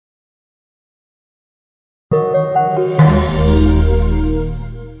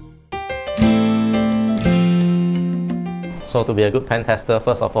So to be a good pen tester,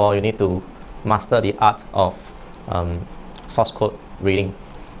 first of all, you need to master the art of source code reading,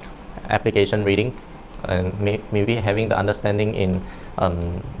 application reading, and maybe having the understanding in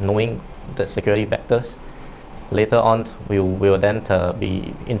knowing the security vectors. Later on, we will then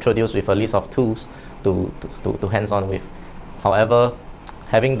be introduced with a list of tools to hands-on with. However,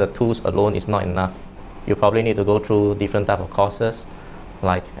 having the tools alone is not enough. You probably need to go through different type of courses,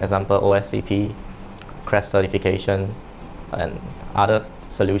 like example OSCP, CREST certification, and other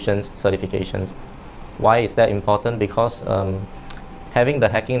solutions certifications. Why is that important? Because having the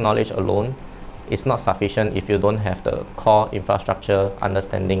hacking knowledge alone is not sufficient if you don't have the core infrastructure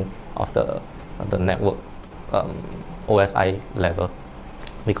understanding of the network OSI level.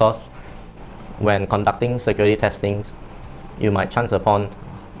 Because when conducting security testing, you might chance upon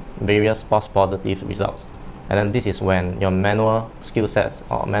various false positive results, and then this is when your manual skill sets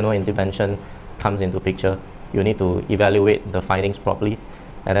or manual intervention comes into picture. You need to evaluate the findings properly,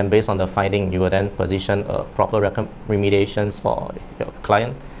 and then based on the finding, you will then position a proper remediations for your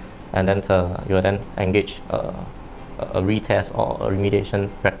client, and then you will then engage a retest or a remediation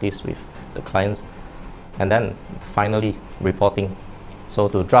practice with the clients, and then finally reporting. So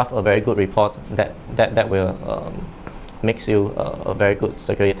to draft a very good report, that will makes you a very good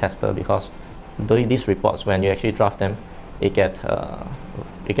security tester, because doing these reports, when you actually draft them, it get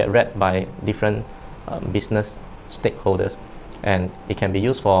read by different business stakeholders, and it can be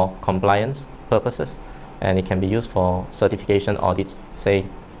used for compliance purposes, and it can be used for certification audits. Say,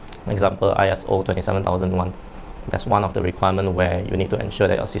 example, ISO 27001. That's one of the requirements where you need to ensure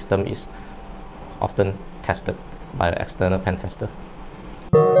that your system is often tested by an external pen tester.